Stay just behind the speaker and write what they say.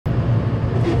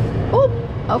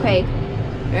Okay,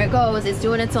 there it goes. It's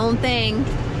doing its own thing.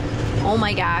 Oh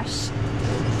my gosh.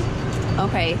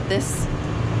 Okay, this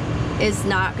is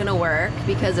not gonna work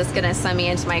because it's gonna send me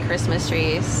into my Christmas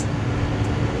trees.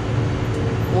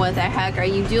 What the heck are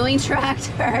you doing,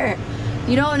 tractor?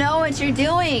 You don't know what you're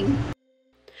doing.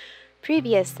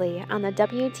 Previously on the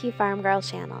WT Farm Girl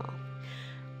channel,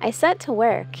 I set to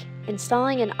work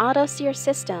installing an auto steer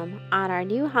system on our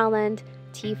New Holland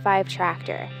T5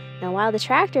 tractor. Now, while the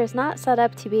tractor is not set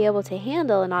up to be able to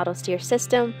handle an auto steer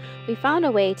system, we found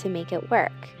a way to make it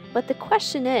work. But the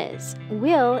question is,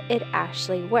 will it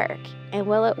actually work? And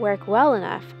will it work well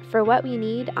enough for what we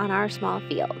need on our small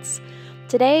fields?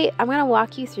 Today, I'm going to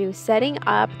walk you through setting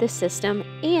up the system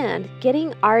and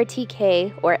getting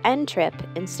RTK or N-Trip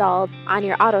installed on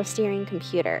your auto steering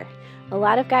computer. A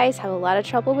lot of guys have a lot of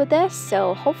trouble with this,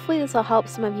 so hopefully this will help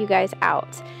some of you guys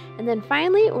out. And then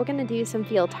finally, we're going to do some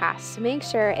field tests to make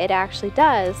sure it actually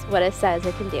does what it says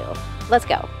it can do. Let's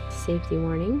go. Safety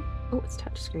warning. Oh, it's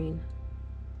touchscreen.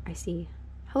 I see.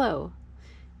 Hello.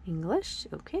 English.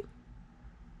 Okay.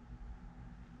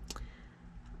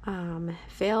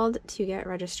 Failed to get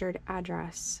registered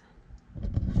address.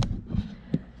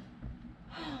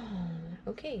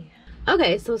 Okay.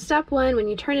 Okay, so step one, when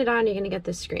you turn it on, you're going to get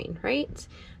this screen, right?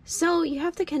 So you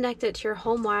have to connect it to your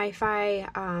home Wi-Fi.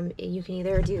 You can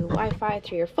either do Wi-Fi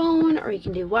through your phone or you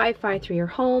can do Wi-Fi through your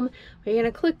home. You're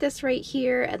going to click this right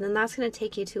here, and then that's going to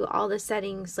take you to all the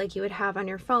settings like you would have on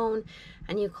your phone.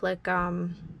 And you click, I'll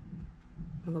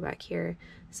go back here.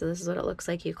 So this is what it looks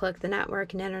like. You click the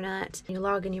network and internet. You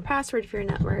log in your password for your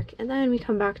network, and then we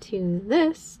come back to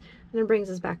this, and it brings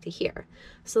us back to here.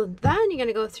 So then you're going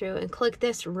to go through and click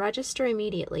this register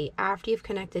immediately after you've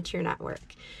connected to your network.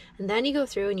 And then you go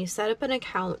through and you set up an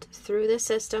account through the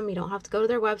system. You don't have to go to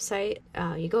their website.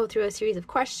 You go through a series of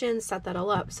questions, set that all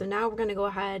up. So now we're going to go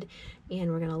ahead and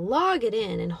we're going to log it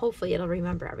in, and hopefully it'll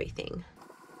remember everything.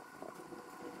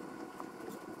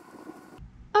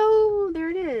 Oh, there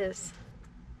it is.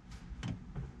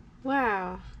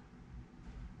 Wow.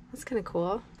 That's kind of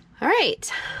cool. All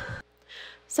right.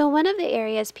 So one of the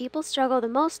areas people struggle the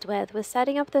most with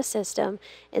setting up the system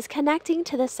is connecting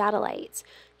to the satellites.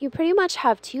 You pretty much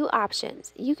have two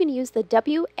options. You can use the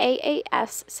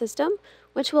WAAS system,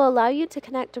 which will allow you to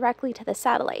connect directly to the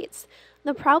satellites.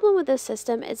 The problem with this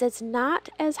system is it's not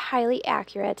as highly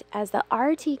accurate as the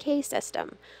RTK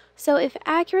system. So if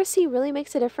accuracy really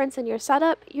makes a difference in your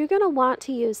setup, you're going to want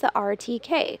to use the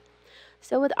RTK.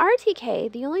 So with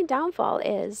RTK, the only downfall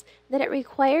is that it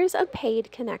requires a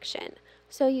paid connection.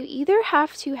 So you either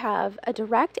have to have a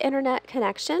direct internet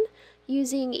connection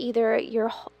using either your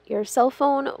cell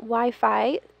phone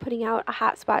Wi-Fi, putting out a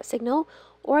hotspot signal,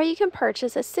 or you can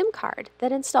purchase a SIM card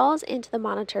that installs into the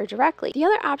monitor directly. The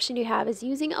other option you have is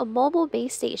using a mobile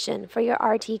base station for your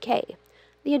RTK.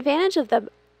 The advantage of the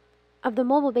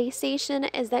mobile base station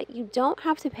is that you don't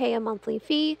have to pay a monthly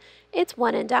fee. It's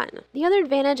one and done. The other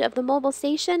advantage of the mobile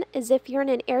station is if you're in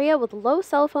an area with low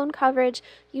cell phone coverage,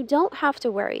 you don't have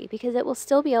to worry because it will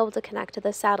still be able to connect to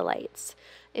the satellites.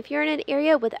 If you're in an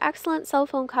area with excellent cell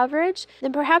phone coverage,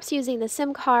 then perhaps using the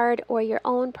SIM card or your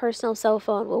own personal cell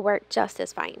phone will work just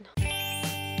as fine.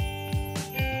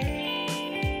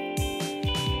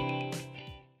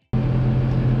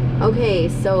 Okay,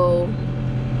 so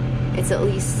it's at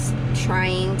least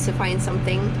trying to find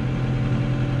something.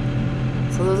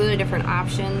 So those are the different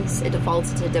options. It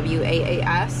defaults to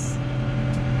WAAS.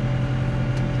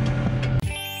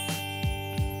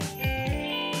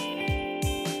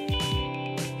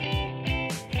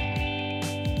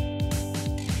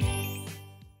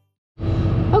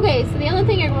 Okay, so the other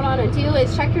thing you're going to want to do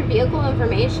is check your vehicle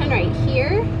information right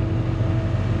here.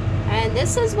 And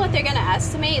this is what they're going to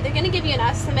estimate. They're going to give you an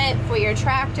estimate for your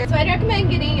tractor. So I'd recommend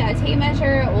getting a tape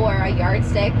measure or a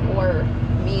yardstick or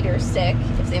meter stick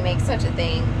if they make such a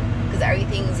thing, because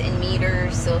everything's in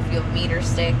meters. So if you have a meter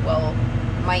stick, well,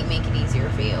 it might make it easier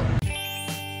for you.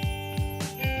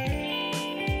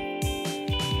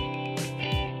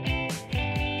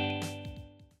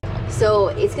 So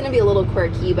it's going to be a little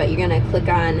quirky, but you're going to click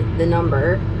on the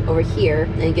number over here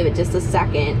and give it just a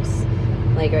second,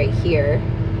 like right here.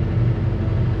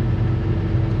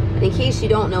 In case you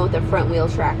don't know what the front wheel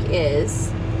track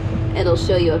is, it'll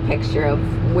show you a picture of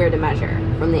where to measure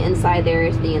from the inside there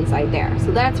to the inside there.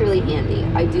 So that's really handy.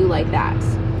 I do like that.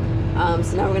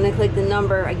 So now we're going to click the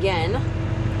number again,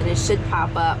 and it should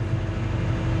pop up.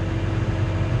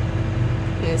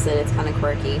 Like I said, it's kind of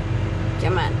quirky.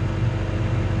 Come on.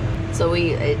 So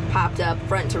it popped up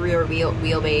front to rear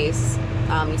wheelbase.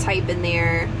 You type in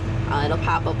there. It'll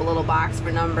pop up a little box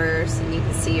for numbers, and you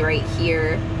can see right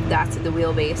here, that's what the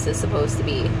wheelbase is supposed to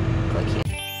be. Click here.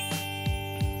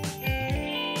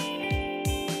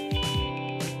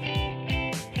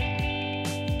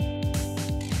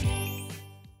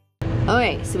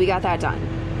 Okay, so we got that done.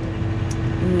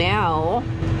 Now,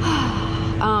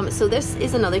 so this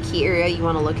is another key area you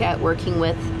want to look at working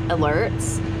with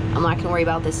alerts. I'm not going to worry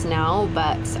about this now,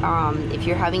 but if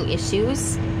you're having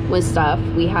issues with stuff,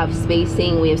 we have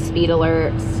spacing, we have speed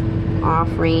alerts, off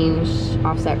range,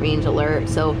 offset range alert.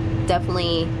 So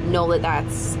definitely know that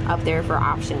that's up there for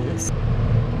options.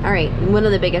 All right, one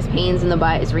of the biggest pains in the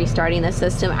butt is restarting the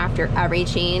system after every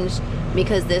change,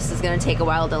 because this is going to take a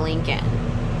while to link in.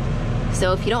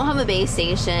 So if you don't have a base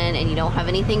station and you don't have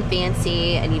anything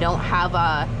fancy and you don't have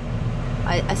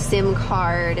a SIM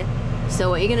card, so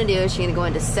what you're going to do is you're going to go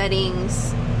into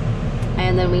settings,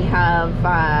 and then we have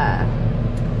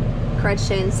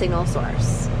correction signal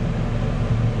source.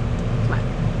 Come on.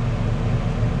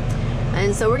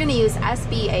 And so we're going to use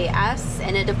SBAS,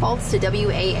 and it defaults to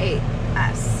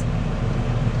WAAS.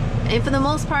 And for the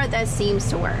most part, that seems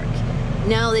to work.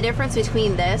 Now, the difference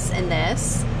between this and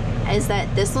this is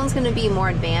that this one's going to be more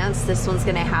advanced. This one's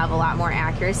going to have a lot more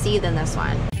accuracy than this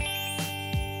one.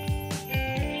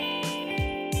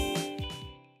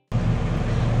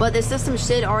 But the system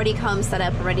should already come set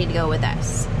up and ready to go with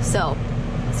this. So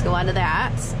let's go on to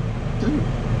that.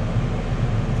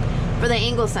 For the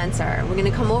angle sensor, we're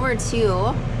going to come over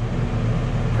to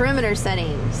perimeter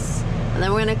settings, and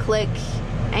then we're going to click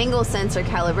angle sensor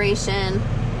calibration,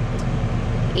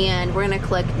 and we're going to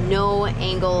click no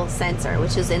angle sensor,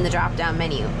 which is in the drop down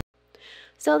menu.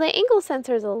 So the angle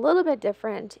sensor is a little bit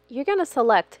different. You're going to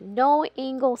select no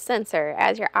angle sensor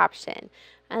as your option.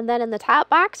 And then in the top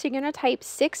box, you're going to type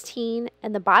 16.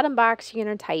 And the bottom box, you're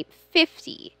going to type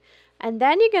 50. And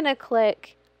then you're going to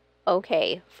click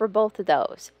OK for both of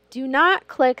those. Do not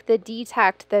click the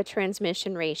detect the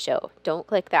transmission ratio. Don't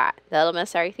click that. That'll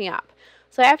mess everything up.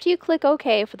 So after you click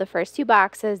OK for the first two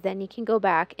boxes, then you can go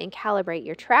back and calibrate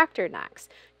your tractor next.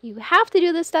 You have to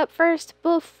do this step first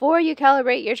before you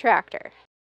calibrate your tractor.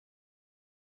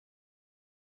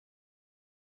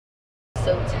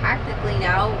 So tactically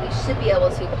now, we should be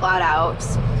able to plot out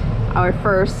our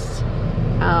first,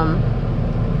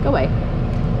 go away,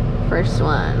 first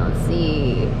one. Let's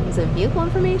see, is it vehicle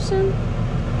information?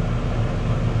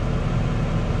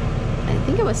 I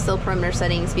think it was still perimeter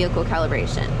settings, vehicle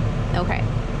calibration. Okay.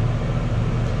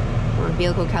 For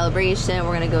vehicle calibration,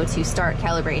 we're going to go to start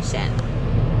calibration.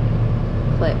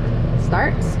 Click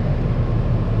start.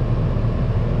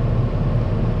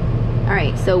 All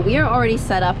right, so we are already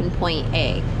set up in point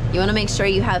A. You want to make sure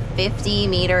you have 50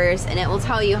 meters, and it will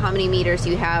tell you how many meters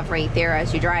you have right there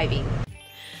as you're driving.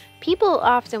 People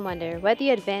often wonder what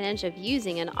the advantage of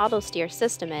using an auto steer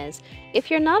system is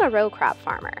if you're not a row crop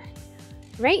farmer.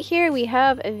 Right here we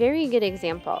have a very good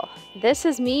example. This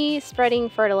is me spreading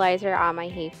fertilizer on my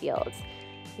hay fields.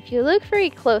 If you look very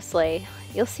closely,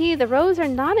 you'll see the rows are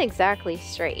not exactly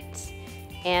straight,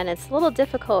 and it's a little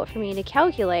difficult for me to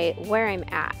calculate where I'm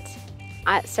at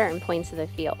certain points of the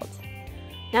field.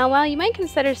 Now, while you might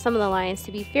consider some of the lines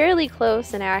to be fairly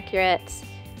close and accurate,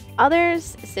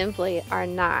 others simply are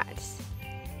not.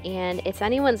 And it's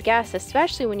anyone's guess,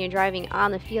 especially when you're driving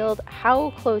on the field, how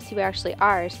close you actually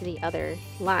are to the other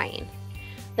line.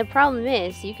 The problem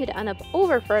is you could end up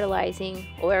over-fertilizing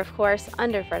or, of course,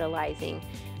 under-fertilizing.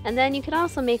 And then you could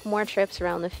also make more trips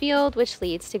around the field, which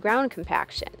leads to ground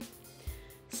compaction.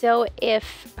 So if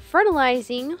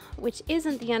fertilizing, which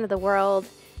isn't the end of the world,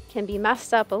 can be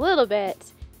messed up a little bit,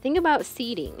 think about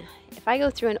seeding. If I go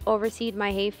through and overseed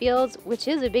my hay fields, which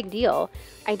is a big deal,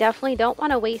 I definitely don't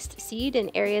want to waste seed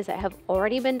in areas that have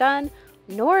already been done,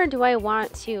 nor do I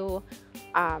want to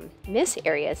miss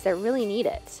areas that really need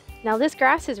it. Now this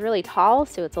grass is really tall,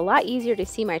 so it's a lot easier to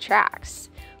see my tracks.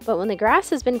 But when the grass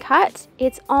has been cut,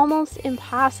 it's almost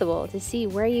impossible to see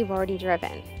where you've already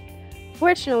driven.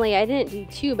 Fortunately, I didn't do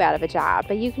too bad of a job,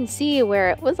 but you can see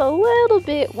where it was a little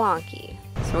bit wonky.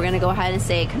 So we're gonna go ahead and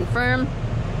say confirm.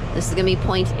 This is gonna be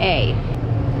point A.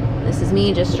 This is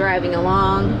me just driving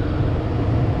along.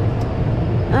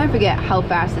 I forget how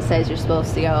fast it says you're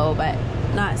supposed to go, but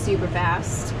not super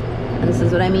fast. And this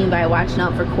is what I mean by watching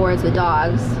out for cords with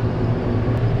dogs.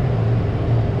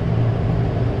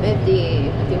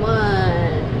 50,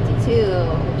 51, 52,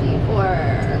 54,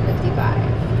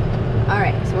 55. All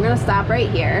right, so we're gonna stop right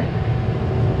here.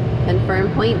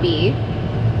 Confirm point B.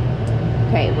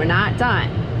 Okay, we're not done.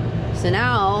 So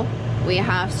now we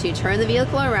have to turn the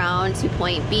vehicle around to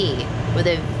point B with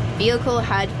a vehicle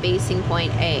head facing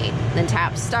point A. Then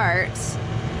tap start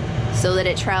so that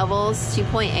it travels to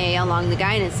point A along the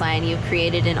guidance line you've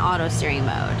created in auto steering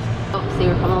mode. So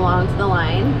we're coming along to the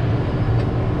line.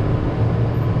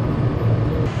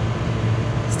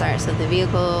 Starts with the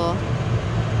vehicle.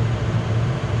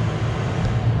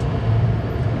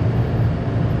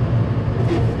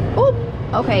 Oh,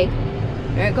 Okay,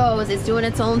 there it goes. It's doing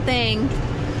its own thing.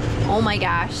 Oh my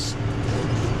gosh.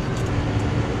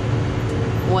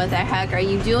 What the heck are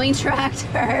you doing,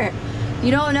 tractor?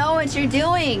 You don't know what you're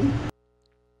doing.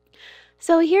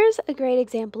 So here's a great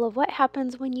example of what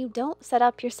happens when you don't set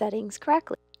up your settings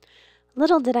correctly.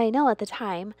 Little did I know at the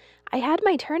time, I had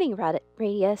my turning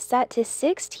radius set to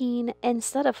 16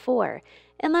 instead of 4,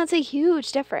 and that's a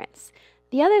huge difference.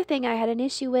 The other thing I had an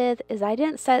issue with is I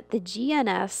didn't set the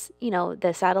GNS, you know,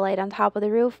 the satellite on top of the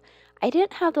roof. I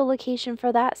didn't have the location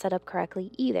for that set up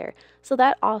correctly either, so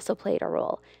that also played a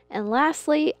role. And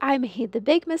lastly, I made the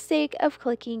big mistake of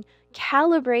clicking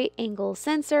Calibrate Angle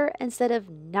Sensor instead of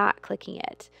not clicking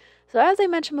it. So as I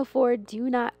mentioned before, do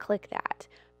not click that,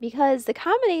 because the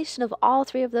combination of all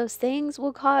three of those things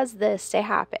will cause this to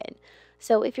happen.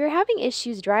 So if you're having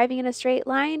issues driving in a straight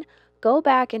line, go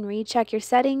back and recheck your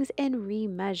settings and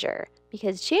remeasure,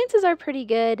 because chances are pretty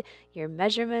good your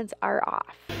measurements are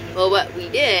off. Well, what we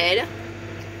did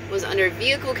was under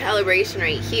vehicle calibration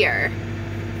right here.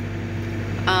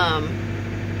 I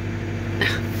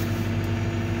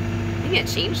think it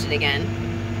changed it again.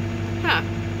 Huh.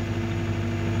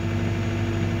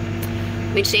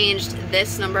 We changed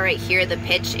this number right here, the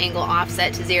pitch angle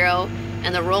offset to 0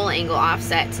 and the roll angle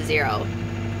offset to 0.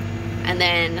 And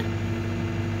then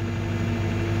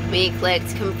we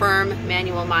clicked confirm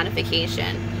manual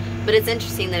modification. But it's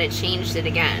interesting that it changed it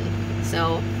again.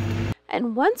 So,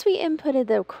 and once we inputted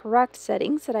the correct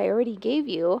settings that I already gave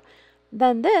you,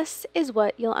 then this is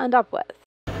what you'll end up with.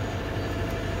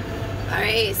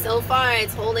 Alright, so far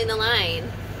it's holding the line.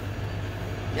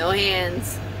 No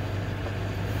hands.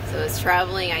 So it's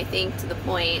traveling, I think, to the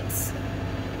points.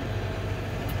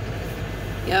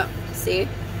 Yep, see?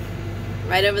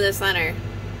 Right over the center.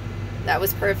 That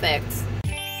was perfect.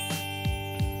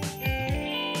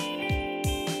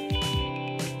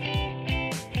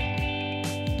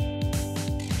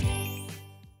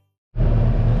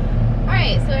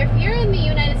 So if you're in the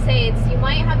United States, you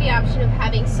might have the option of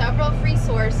having several free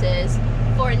sources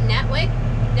for network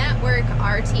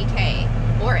RTK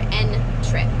or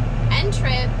N-trip.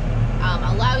 N-trip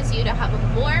allows you to have a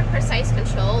more precise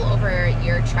control over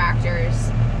your tractor's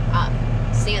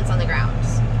stance on the ground.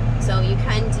 So you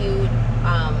can do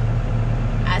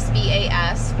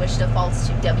SBAS, which defaults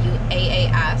to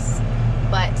WAAS,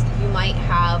 but you might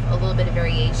have a little bit of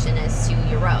variation as to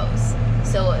your rows.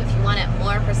 So if you want it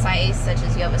more precise, such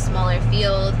as you have a smaller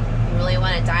field, you really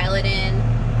want to dial it in,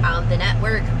 the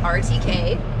network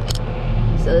RTK.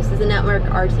 So this is a network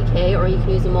RTK, or you can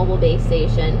use a mobile base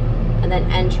station, and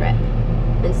then N-trip.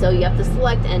 And so you have to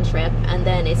select N-trip, and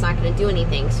then it's not going to do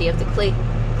anything. So you have to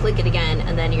click it again,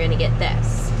 and then you're going to get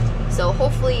this. So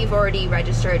hopefully you've already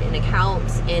registered an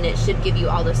account, and it should give you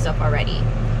all this stuff already.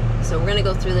 So we're going to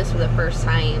go through this for the first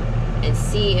time and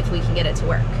see if we can get it to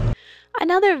work.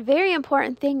 Another very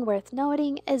important thing worth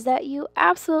noting is that you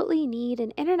absolutely need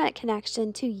an internet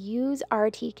connection to use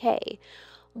RTK.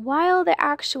 While the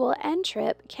actual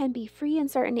N-trip can be free in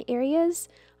certain areas,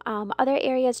 other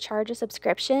areas charge a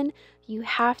subscription, you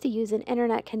have to use an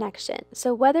internet connection.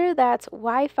 So whether that's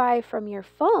Wi-Fi from your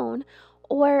phone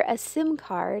or a SIM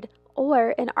card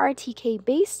or an RTK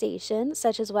base station,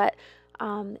 such as what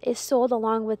is sold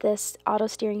along with this auto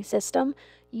steering system,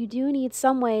 you do need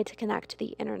some way to connect to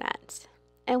the internet.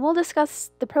 And we'll discuss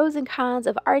the pros and cons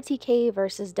of RTK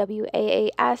versus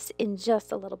WAAS in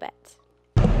just a little bit.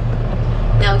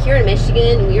 Now here in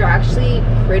Michigan, we are actually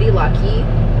pretty lucky.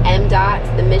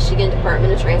 MDOT, the Michigan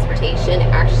Department of Transportation,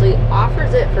 actually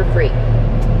offers it for free.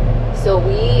 So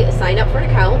we signed up for an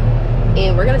account,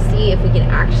 and we're gonna see if we can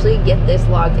actually get this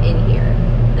logged in here.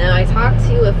 Now I talked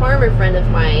to a farmer friend of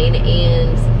mine,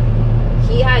 and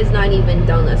he has not even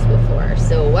done this before.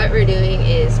 So what we're doing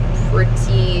is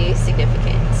pretty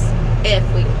significant if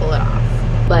we can pull it off.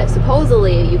 But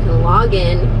supposedly you can log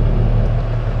in,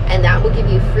 and that will give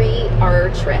you free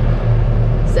R-trip.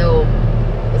 So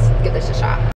let's give this a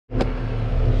shot.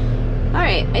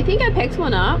 Alright, I think I picked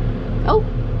one up. Oh,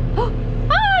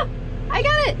 ah! I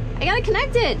got it! I got it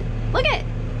connected! Look it!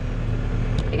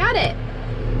 I got it!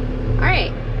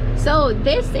 Alright, so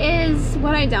this is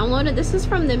what I downloaded. This is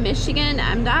from the Michigan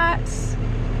MDOT.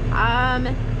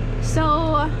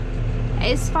 So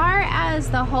as far as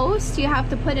the host, you have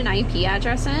to put an IP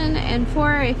address in, and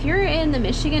if you're in the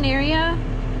Michigan area,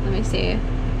 let me see.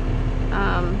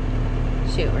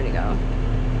 Shoot, where'd it go?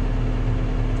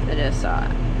 I just saw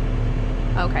it.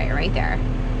 Okay, right there.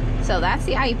 So that's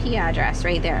the IP address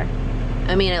right there.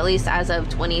 I mean, at least as of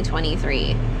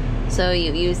 2023. So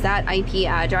you use that IP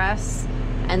address,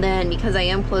 and then because I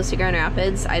am close to Grand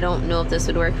Rapids, I don't know if this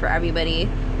would work for everybody,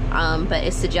 but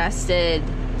it's suggested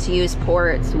to use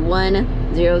ports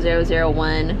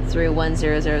 10001 through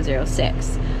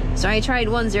 10006. So I tried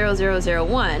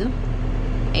 10001,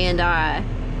 and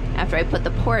after I put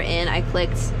the port in, I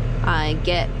clicked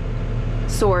get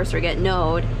source or get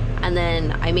node, and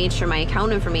then I made sure my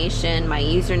account information, my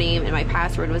username, and my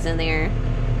password was in there,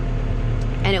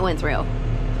 and it went through.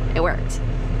 It worked.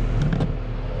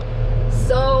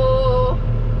 So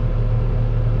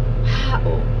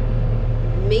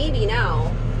maybe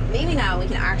now we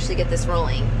can actually get this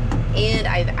rolling. And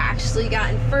I've actually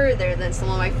gotten further than some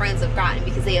of my friends have gotten,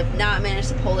 because they have not managed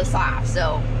to pull this off.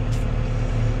 So,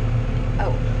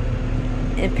 oh,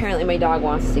 and apparently my dog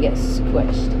wants to get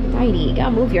squished. Heidi, you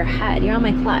gotta move your head. You're on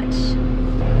my clutch.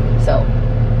 So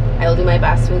I will do my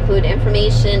best to include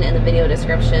information in the video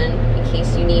description in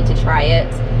case you need to try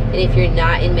it. And if you're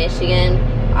not in Michigan,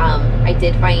 I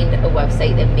did find a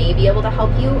website that may be able to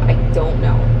help you. I don't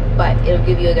know, but it'll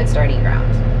give you a good starting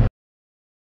ground.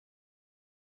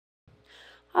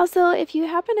 Also, if you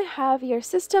happen to have your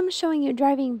system showing you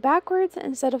driving backwards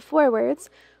instead of forwards,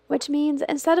 which means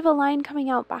instead of a line coming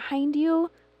out behind you,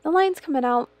 the line's coming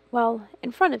out, well,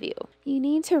 in front of you, you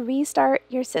need to restart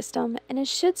your system and it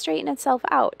should straighten itself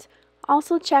out.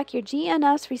 Also check your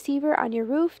GNS receiver on your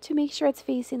roof to make sure it's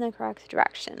facing the correct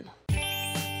direction.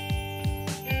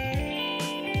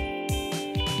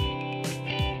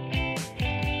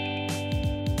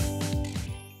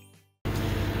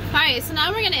 Alright, so now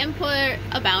we're going to input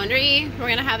a boundary. We're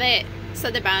going to have it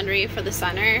set the boundary for the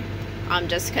center,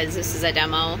 just because this is a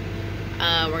demo.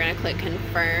 We're going to click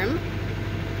confirm,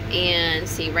 and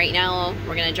see, right now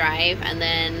we're going to drive, and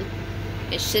then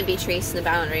it should be tracing the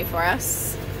boundary for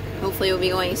us. Hopefully we'll be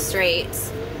going straight.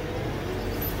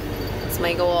 That's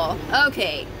my goal.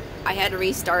 Okay, I had to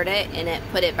restart it and it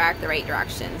put it back the right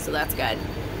direction, so that's good.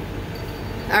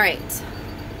 Alright.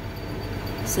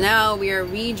 So now we are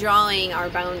redrawing our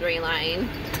boundary line.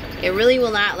 It really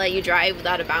will not let you drive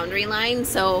without a boundary line,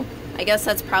 so I guess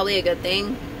that's probably a good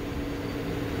thing.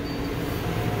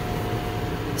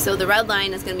 So the red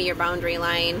line is going to be your boundary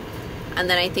line, and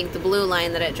then I think the blue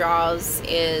line that it draws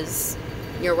is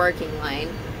your working line.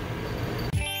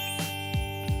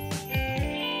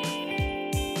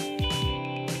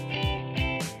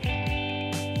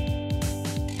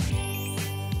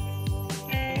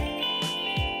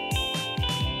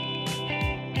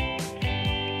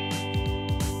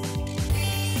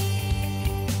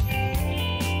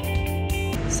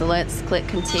 So let's click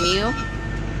continue.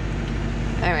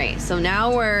 All right, so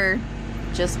now we're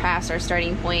just past our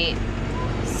starting point.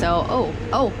 So,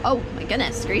 oh my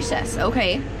goodness gracious,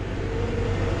 okay.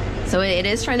 So it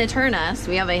is trying to turn us.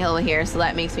 We have a hill here, so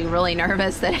that makes me really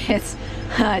nervous that it's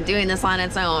doing this on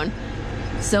its own.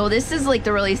 So this is like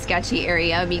the really sketchy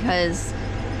area because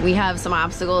we have some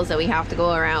obstacles that we have to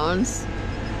go around.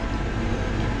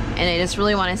 And I just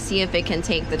really want to see if it can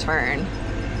take the turn.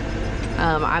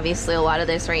 Obviously a lot of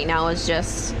this right now is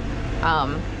just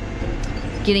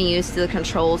getting used to the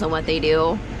controls and what they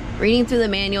do. Reading through the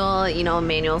manual, you know,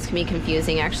 manuals can be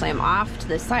confusing. Actually, I'm off to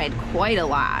the side quite a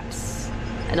lot.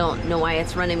 I don't know why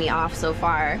it's running me off so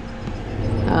far.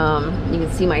 You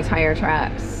can see my tire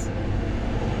tracks.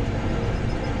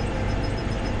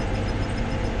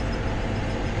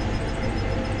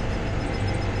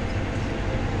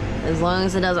 As long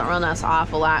as it doesn't run us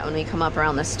off a lot when we come up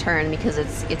around this turn, because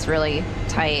it's really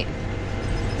tight.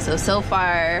 So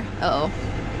far, uh-oh.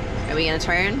 Are we gonna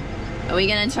turn? Are we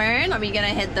gonna turn? Are we gonna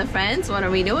hit the fence? What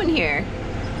are we doing here?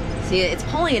 See, it's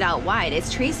pulling it out wide.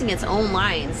 It's tracing its own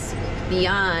lines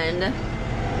beyond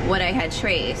what I had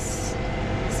traced.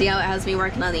 See how it has me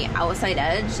working on the outside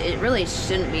edge? It really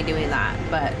shouldn't be doing that,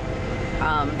 but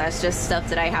that's just stuff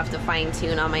that I have to fine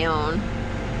tune on my own.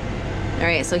 All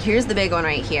right, so here's the big one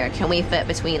right here. Can we fit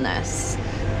between this?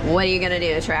 What are you gonna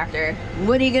do, tractor?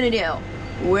 What are you gonna do?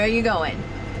 Where are you going?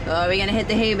 Oh, are we gonna hit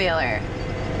the hay baler?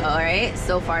 All right,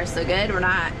 so far so good. We're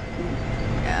not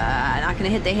gonna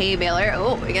hit the hay baler.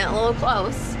 Oh, we're getting a little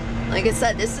close. Like I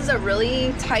said, this is a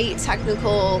really tight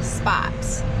technical spot.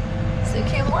 So we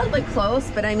came a little bit close,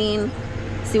 but I mean,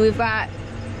 see, we've got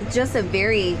just a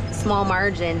very small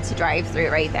margin to drive through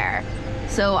right there.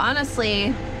 So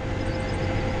honestly,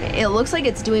 it looks like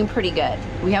it's doing pretty good.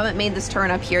 We haven't made this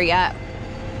turn up here yet.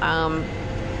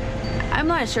 I'm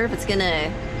not sure if it's gonna,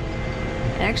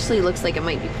 it actually looks like it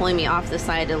might be pulling me off the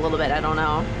side a little bit. I don't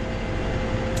know.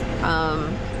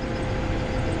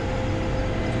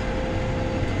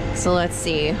 So let's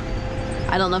see.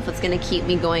 I don't know if it's gonna keep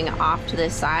me going off to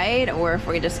this side or if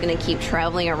we're just gonna keep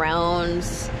traveling around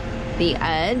the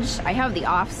edge. I have the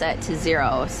offset to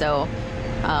 0, so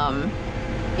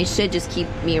it should just keep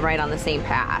me right on the same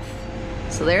path.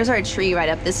 So there's our tree right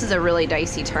up. This is a really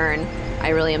dicey turn. I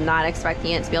really am not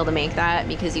expecting it to be able to make that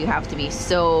because you have to be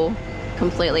so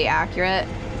completely accurate.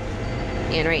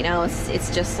 And right now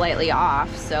it's just slightly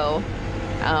off. So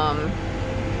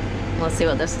let's see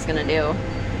what this is gonna do.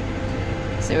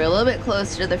 So we're a little bit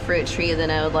closer to the fruit tree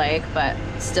than I would like, but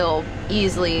still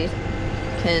easily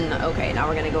can. Okay, now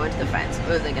we're gonna go into the fence.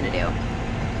 What is it gonna do?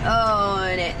 Oh,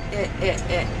 and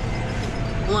it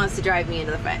wants to drive me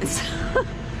into the fence.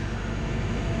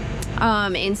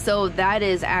 And so that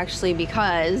is actually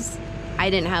because I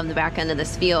didn't have the back end of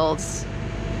this field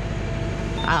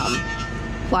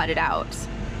plotted out.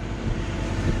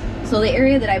 So the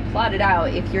area that I plotted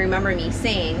out, if you remember me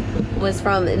saying, was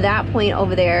from that point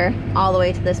over there all the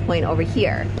way to this point over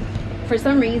here. For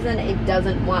some reason, it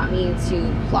doesn't want me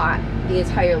to plot the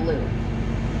entire loop.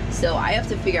 So I have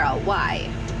to figure out why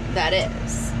that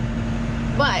is.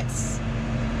 But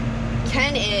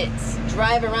can it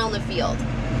drive around the field?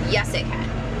 Yes, it can.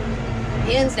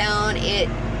 Hands down, it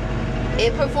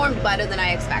performed better than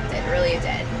I expected. Really, it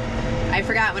did. I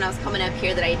forgot when I was coming up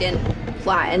here that I didn't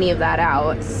plot any of that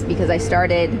out because I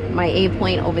started my A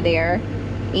point over there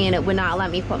and it would not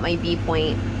let me put my B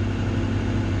point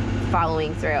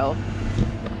following through.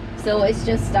 So it's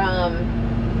just I'm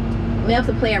gonna have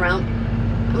to play around.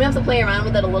 I'm gonna have to play around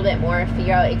with it a little bit more,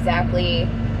 figure out exactly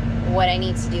what I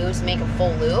need to do to make a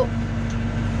full loop.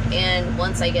 And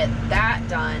once I get that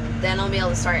done, then I'll be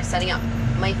able to start setting up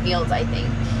my fields, I think.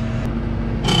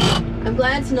 I'm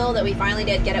glad to know that we finally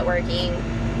did get it working.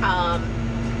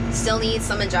 Still needs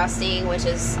some adjusting, which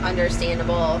is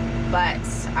understandable, but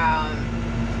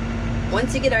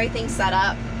once you get everything set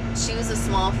up, choose a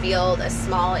small field, a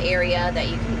small area that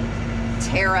you can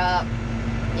tear up.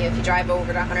 You know, if you drive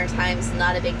over it 100 times,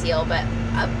 not a big deal, but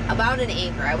about an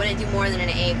acre. I wouldn't do more than an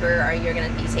acre or you're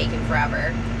gonna be taking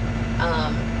forever.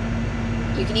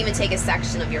 You can even take a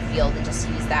section of your field and just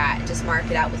use that and just mark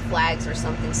it out with flags or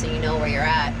something so you know where you're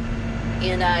at.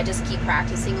 And just keep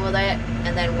practicing with it.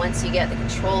 And then once you get the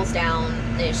controls down,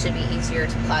 then it should be easier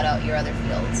to plot out your other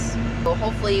fields. So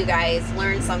hopefully you guys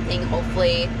learned something.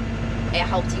 Hopefully it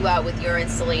helped you out with your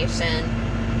installation.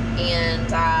 And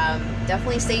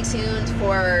definitely stay tuned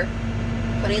for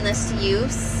putting this to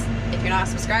use. If you're not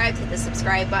subscribed, hit the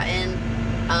subscribe button.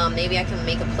 Maybe I can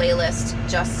make a playlist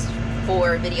just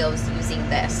for videos using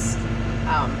this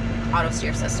auto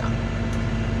steer system.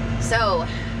 So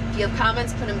if you have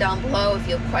comments, put them down below. If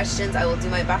you have questions, I will do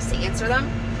my best to answer them.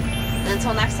 And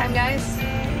until next time, guys,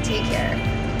 take care.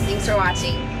 Thanks for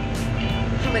watching.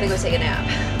 I'm gonna go take a nap.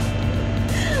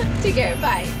 Take care.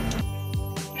 Bye.